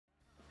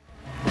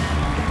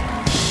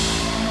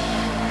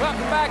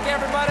back,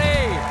 everybody.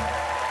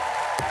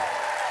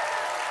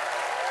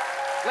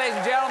 Ladies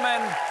and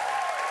gentlemen,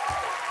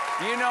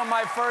 you know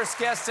my first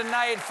guest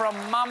tonight from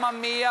Mamma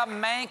Mia,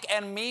 Mank,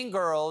 and Mean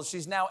Girls.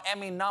 She's now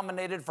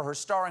Emmy-nominated for her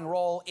starring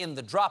role in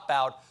The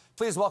Dropout.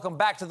 Please welcome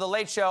back to The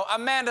Late Show,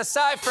 Amanda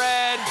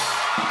Seyfried.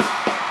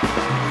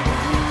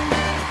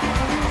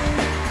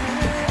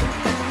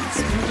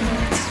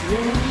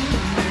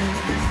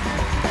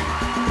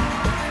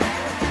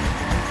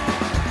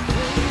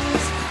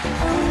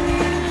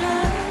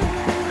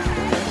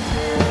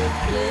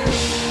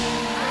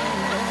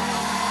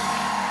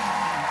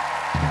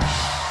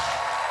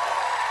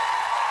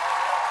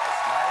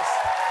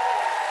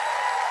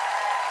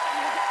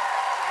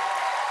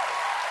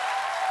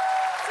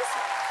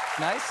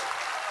 Nice.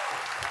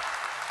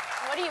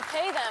 What do you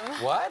pay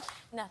them? What?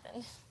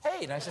 Nothing.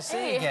 Hey, nice to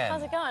see you again.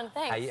 How's it going?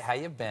 Thanks. How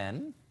you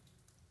been?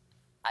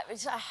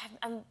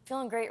 I'm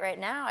feeling great right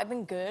now. I've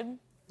been good.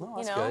 Oh,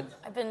 that's good.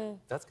 I've been.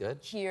 That's good.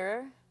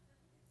 Here.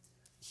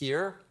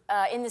 Here?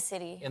 In the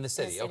city. In the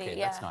city. Okay,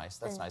 yeah. That's nice.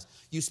 That's nice.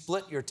 You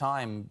split your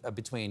time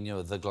between, you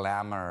know, the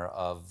glamour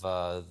of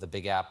the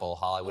Big Apple,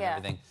 Hollywood, and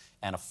everything,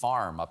 and a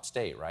farm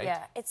upstate, right?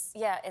 Yeah. It's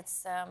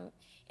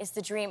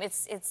the dream.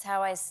 It's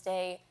how I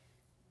stay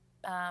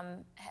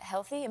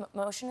healthy,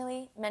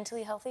 emotionally,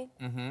 mentally healthy.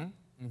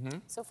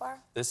 So far.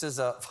 This is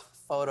a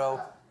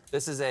photo.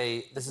 This is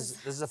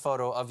a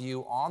photo of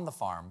you on the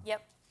farm.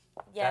 Yep.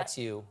 Yeah. That's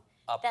you.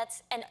 Up.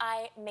 And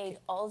I made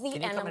all the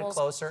Can you animals come in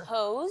closer?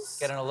 pose.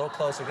 Get in a little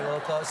closer. Get a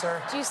little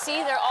closer. Do you see?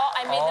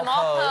 I made them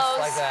all pose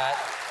like that.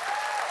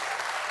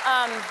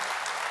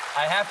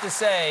 I have to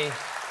say,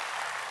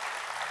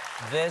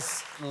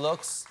 this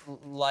looks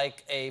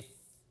like a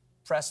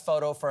press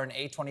photo for an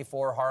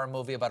A24 horror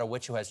movie about a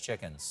witch who has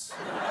chickens.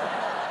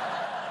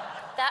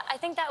 I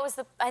think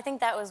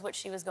that was what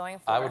she was going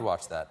for. I would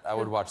watch that. I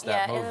would watch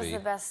that movie. Yeah, it was the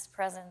best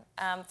present.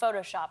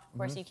 Photoshop, of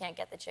course, you can't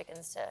get the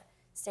chickens to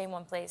stay in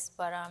one place,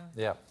 but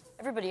yeah.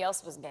 Everybody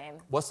else was game.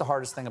 What's the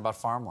hardest thing about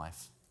farm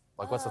life?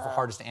 Like, what's the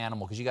hardest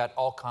animal? Because you got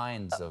all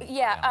kinds of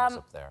animals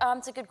up there.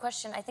 It's a good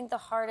question. I think the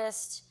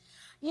hardest,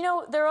 you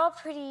know, they're all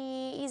pretty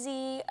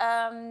easy.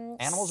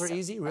 Animals are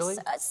easy, really?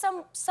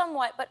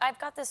 Somewhat, but I've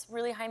got this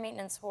really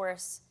high-maintenance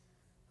horse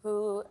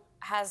who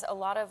has a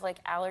lot of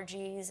like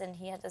allergies, and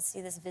he had to see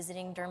this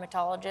visiting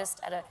dermatologist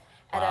at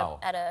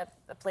a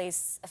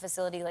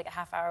facility like a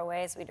half-hour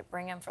away. So we had to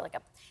bring him for like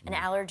an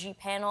allergy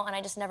panel, and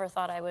I just never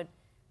thought I would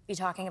be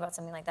talking about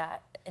something like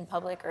that in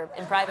public or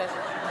in private.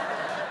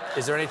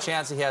 Is there any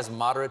chance he has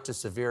moderate to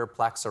severe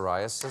plaque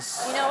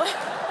psoriasis? You know.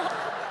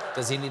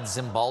 Does he need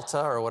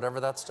Zymbalta or whatever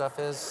that stuff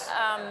is?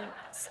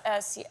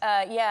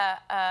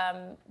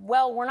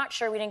 Well, we're not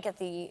sure. We didn't get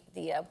the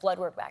blood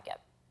work back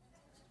yet.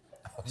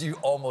 You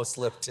almost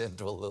slipped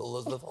into a little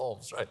Elizabeth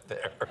Holmes right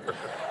there.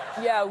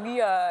 Yeah,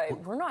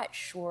 we're not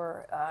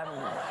sure.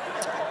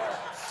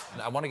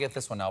 I want to get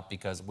this one out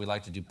because we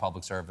like to do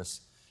public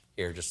service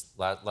here. Just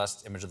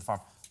last image of the farm.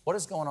 What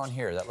is going on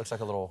here? That looks like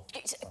a little...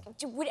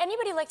 Would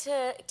anybody like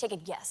to take a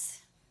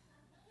guess?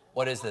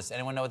 What is this?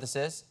 Anyone know what this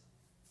is?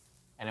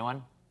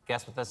 Anyone?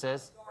 Guess what this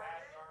is?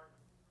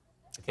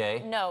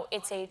 Okay. No,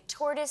 it's a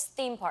tortoise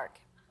theme park.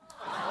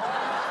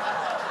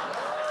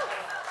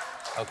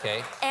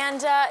 Okay.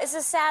 And it's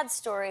a sad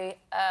story.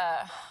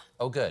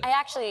 Oh, good.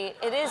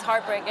 It is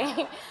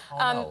heartbreaking.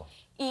 Oh,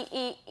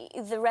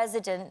 no. The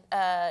resident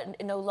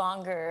no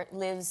longer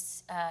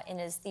lives in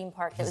his theme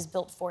park that was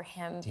built for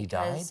him. He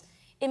died?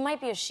 It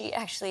might be a she,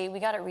 actually. We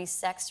got it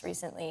resexed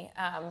recently.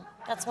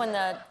 That's when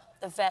the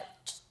vet...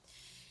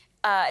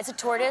 it's a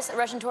tortoise, a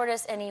Russian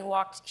tortoise, and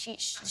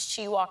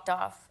she walked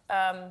off.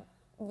 It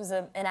was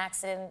an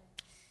accident.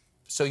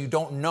 So you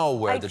don't know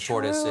where the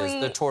tortoise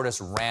is. The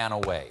tortoise ran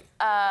away.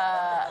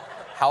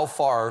 How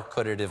far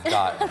could it have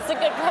gotten? That's a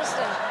good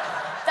question.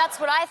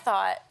 That's what I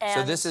thought. And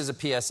so this is a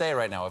PSA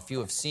right now. If you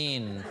have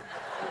seen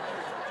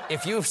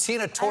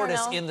a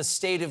tortoise in the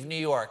state of New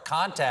York,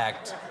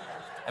 contact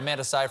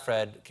Amanda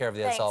Seyfried, care of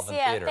the Ed Sullivan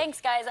Theater.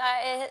 Thanks, guys.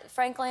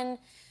 Franklin.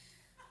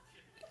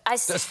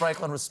 Does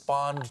Franklin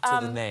respond to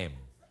the name?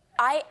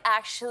 I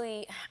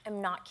actually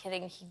am not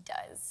kidding. He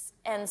does.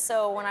 And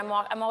so when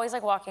I'm always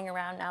like walking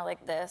around now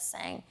like this,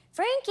 saying,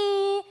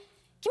 "Frankie,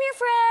 come here,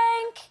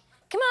 Frank.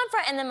 Come on,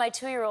 Frank." And then my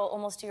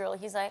almost two-year-old,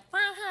 he's like,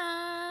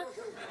 "Ha-ha,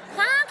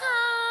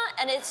 ha-ha."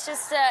 And it's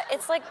just,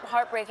 it's like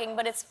heartbreaking,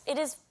 but it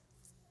is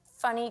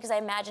funny because I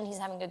imagine he's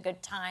having a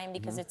good time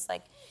because it's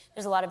like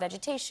there's a lot of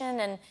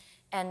vegetation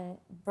and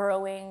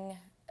burrowing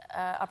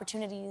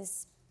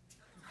opportunities.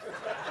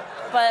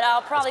 But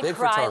I'll probably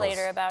cry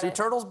later about it. Do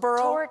turtles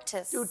burrow?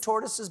 Tortoise. Do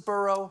tortoises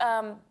burrow?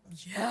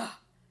 Yeah.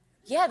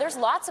 Yeah, there's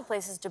lots of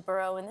places to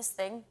burrow in this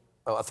thing.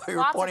 Oh, I thought you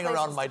were pointing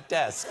around my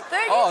desk.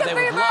 They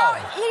would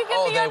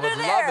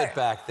love it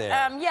back there.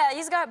 Yeah,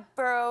 he's got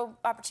burrow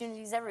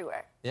opportunities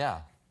everywhere.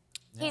 Yeah.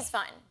 He's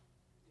fine.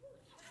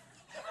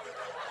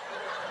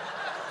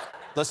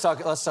 Let's talk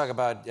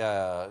about,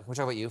 can we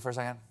talk about you for a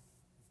second?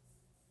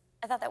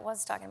 I thought that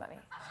was talking about me.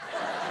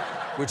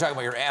 We were talking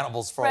about your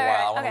animals for a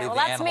while. I want to leave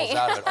the animals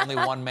out of it. Only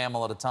one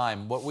mammal at a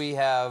time. What we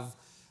have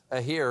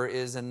here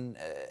is an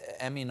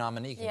Emmy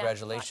nominee.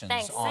 Congratulations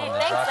Thanks. on the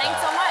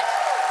Thanks so much.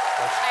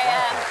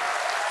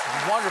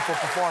 That's wonderful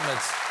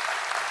performance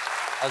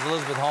as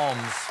Elizabeth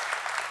Holmes.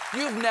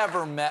 You've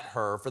never met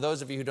her. For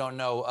those of you who don't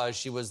know,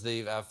 she was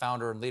the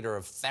founder and leader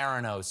of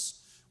Theranos,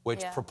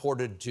 which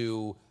purported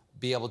to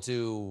be able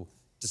to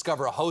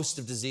discover a host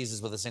of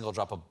diseases with a single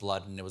drop of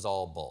blood, and it was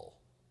all bull.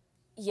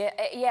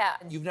 Yeah.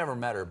 You've never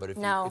met her, but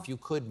if you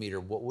could meet her,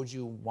 what would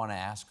you want to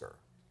ask her?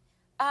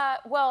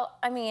 Well,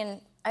 I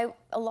mean,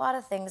 a lot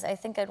of things. I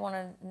think I'd want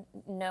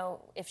to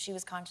know if she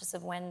was conscious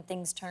of when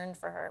things turned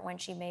for her, when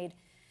she made,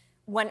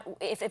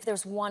 if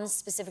there's one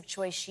specific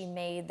choice she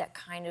made that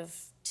kind of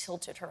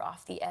tilted her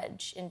off the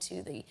edge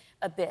into the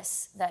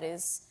abyss that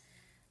is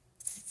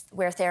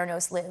where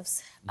Theranos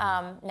lives.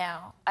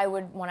 Now, I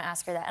would want to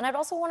ask her that. And I'd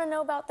also want to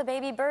know about the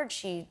baby bird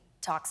she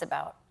talks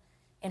about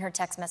in her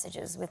text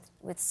messages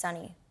with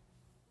Sonny.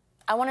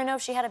 I want to know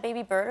if she had a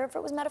baby bird or if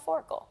it was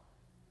metaphorical.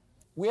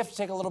 We have to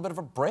take a little bit of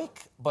a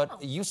break,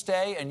 but you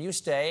stay, and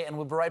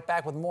we'll be right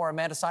back with more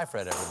Amanda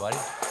Seyfried, everybody.